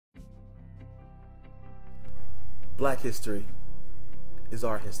Black history is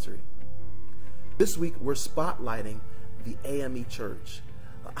our history. This week we're spotlighting the AME Church,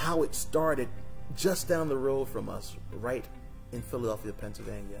 how it started just down the road from us, right in Philadelphia,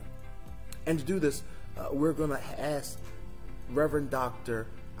 Pennsylvania. And to do this, we're going to ask Reverend Dr.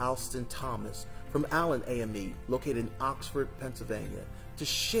 Alston Thomas from Allen AME, located in Oxford, Pennsylvania, to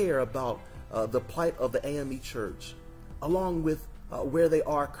share about the plight of the AME Church, along with where they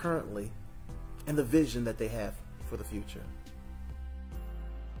are currently and the vision that they have for the future.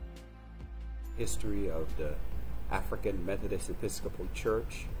 History of the African Methodist Episcopal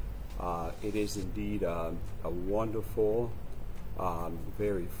Church. It is indeed a wonderful,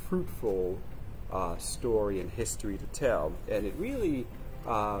 very fruitful story and history to tell, and it really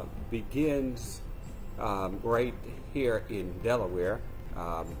begins right here in Delaware,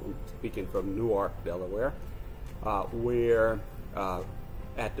 speaking from Newark, Delaware, where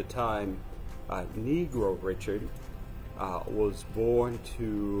at the time Negro Richard was born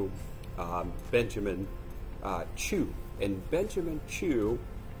to Benjamin Chew. And Benjamin Chew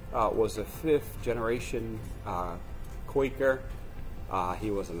was a fifth generation Quaker.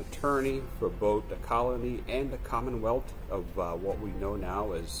 He was an attorney for both the colony and the Commonwealth of what we know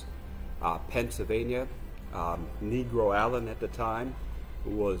now as Pennsylvania. Negro Allen at the time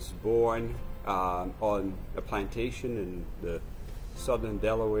was born on a plantation in the southern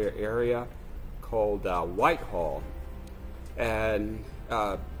Delaware area called Whitehall. And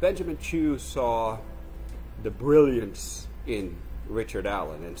Benjamin Chew saw the brilliance in Richard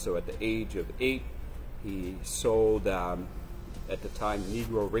Allen, and so at the age of 8, he sold, at the time,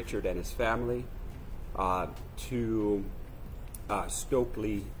 Negro Richard and his family to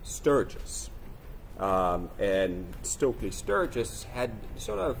Stokely Sturgis. And Stokely Sturgis had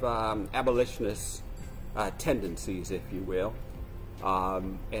sort of abolitionist tendencies, if you will.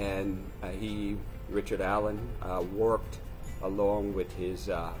 And Richard Allen, worked along with his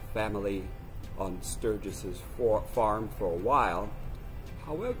family on Sturgis's farm for a while.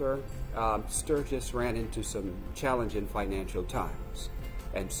 However, Sturgis ran into some challenging financial times,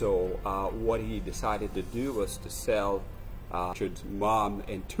 and so what he decided to do was to sell Richard's mom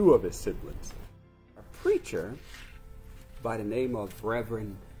and 2 of his siblings. A preacher by the name of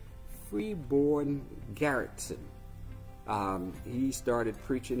Reverend Freeborn Garretson. He started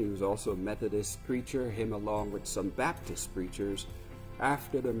preaching. He was also a Methodist preacher, him along with some Baptist preachers,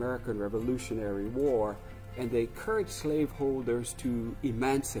 after the American Revolutionary War, and they encouraged slaveholders to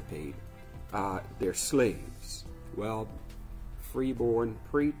emancipate their slaves. Well, Freeborn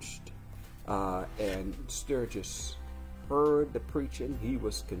preached, and Sturgis heard the preaching. He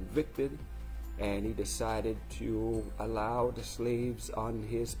was convicted, and he decided to allow the slaves on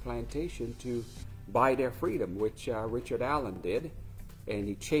his plantation to buy their freedom, which Richard Allen did, and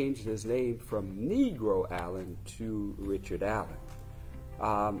he changed his name from Negro Allen to Richard Allen.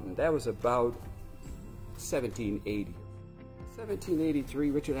 That was about 1780.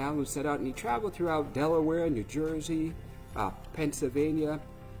 1783, Richard Allen set out, and he traveled throughout Delaware, New Jersey, Pennsylvania,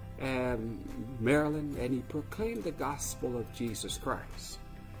 and Maryland, and he proclaimed the gospel of Jesus Christ.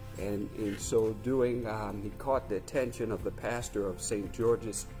 And in so doing, he caught the attention of the pastor of St.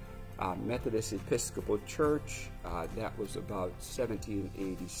 George's Methodist Episcopal Church. That was about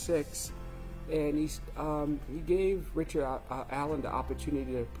 1786. And he gave Richard Allen the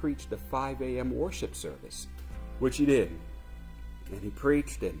opportunity to preach the 5 a.m. worship service, which he did. And he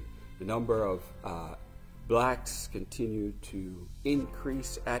preached, and the number of blacks continued to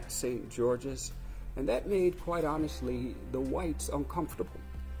increase at St. George's, and that made, quite honestly, the whites uncomfortable.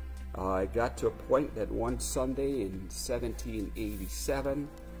 It got to a point that one Sunday in 1787,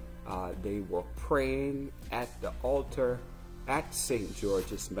 they were praying at the altar at St.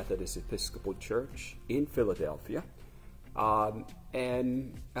 George's Methodist Episcopal Church in Philadelphia.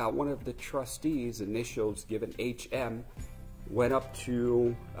 And one of the trustees, initials given HM, went up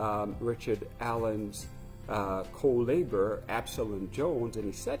to Richard Allen's co-laborer, Absalom Jones, and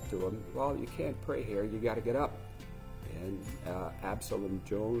he said to him, "Well, you can't pray here, you got to get up." And Absalom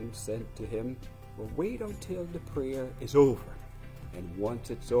Jones said to him, "Well, wait until the prayer is over, and once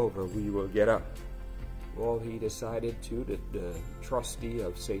it's over, we will get up." Well, he decided to, the trustee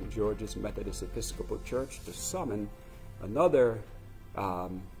of St. George's Methodist Episcopal Church, to summon another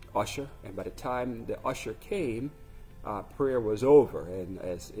usher, and by the time the usher came, prayer was over. And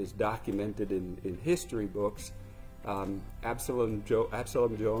as is documented in history books, Absalom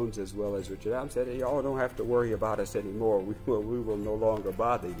Jones, as well as Richard Allen, said, "Y'all don't have to worry about us anymore. We will no longer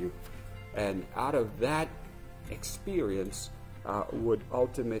bother you." And out of that experience would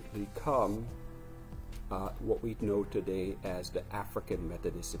ultimately come what we know today as the African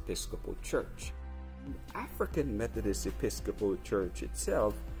Methodist Episcopal Church. African Methodist Episcopal Church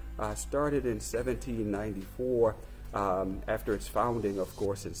itself started in 1794 after its founding, of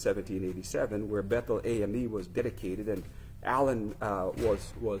course, in 1787, where Bethel AME was dedicated, and Allen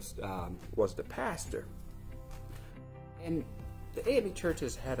was the pastor. And the AME Church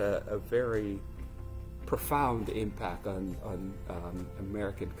has had a very profound impact on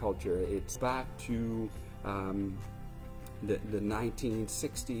American culture. It's back to the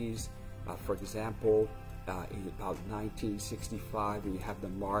 1960s. For example, in about 1965, you have the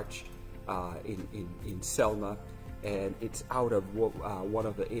march in Selma, and it's out of one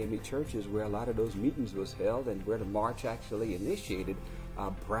of the AME churches where a lot of those meetings was held, and where the march actually initiated.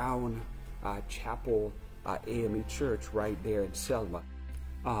 Brown Chapel AME Church right there in Selma.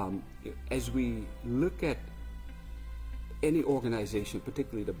 As we look at any organization,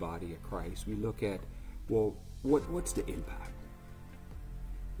 particularly the body of Christ, we look at, well, what's the impact?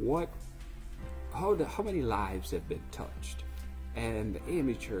 How many lives have been touched? And the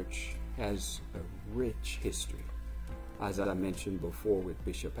AME Church has a rich history, as I mentioned before, with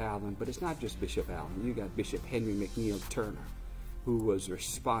Bishop Allen. But it's not just Bishop Allen. You got Bishop Henry McNeil Turner, who was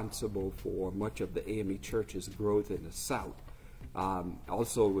responsible for much of the AME Church's growth in the South.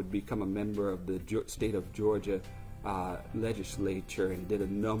 Also would become a member of the state of Georgia legislature, and did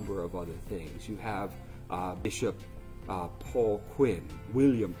a number of other things. You have Bishop Paul Quinn,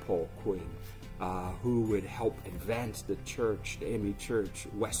 William Paul Quinn, who would help advance the church, the AME Church,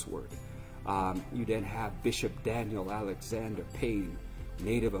 westward. You then have Bishop Daniel Alexander Payne,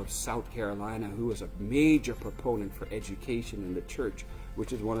 native of South Carolina, who was a major proponent for education in the church,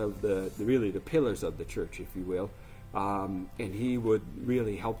 which is one of really the pillars of the church, if you will. And he would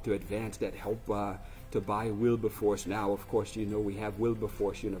really help to advance that, help to buy Wilberforce. Now, of course, you know, we have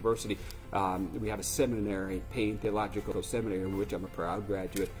Wilberforce University. We have a seminary, Payne Theological Seminary, in which I'm a proud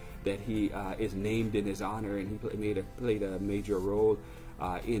graduate, that he is named in his honor, and he played a major role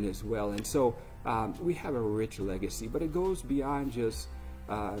in as well. And so we have a rich legacy, but it goes beyond just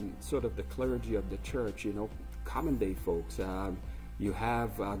sort of the clergy of the church, you know, common day folks. You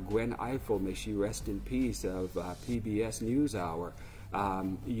have Gwen Eiffel, may she rest in peace, of PBS NewsHour.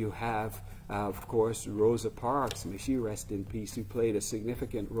 You have, of course, Rosa Parks, may she rest in peace, who played a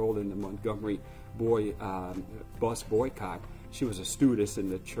significant role in the Montgomery bus boycott. She was a stewardess in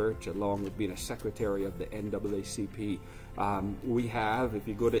the church, along with being a secretary of the NAACP. We have, if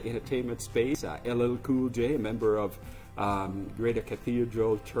you go to entertainment space, LL Cool J, a member of Greater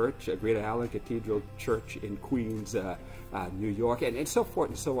Cathedral Church, Greater Allen Cathedral Church in Queens, New York, and so forth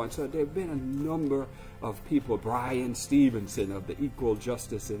and so on. So there have been a number of people. Brian Stevenson of the Equal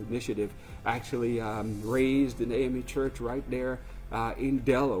Justice Initiative actually raised an AME church right there in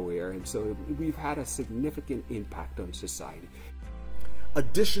Delaware, and so we've had a significant impact on society.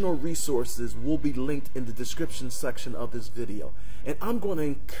 Additional resources will be linked in the description section of this video, and I'm going to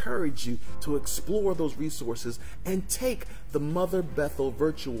encourage you to explore those resources and take the Mother Bethel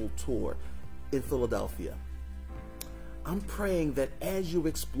virtual tour in Philadelphia. I'm praying that as you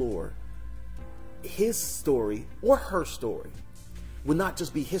explore, his story or her story will not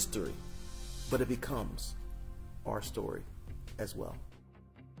just be history, but it becomes our story as well.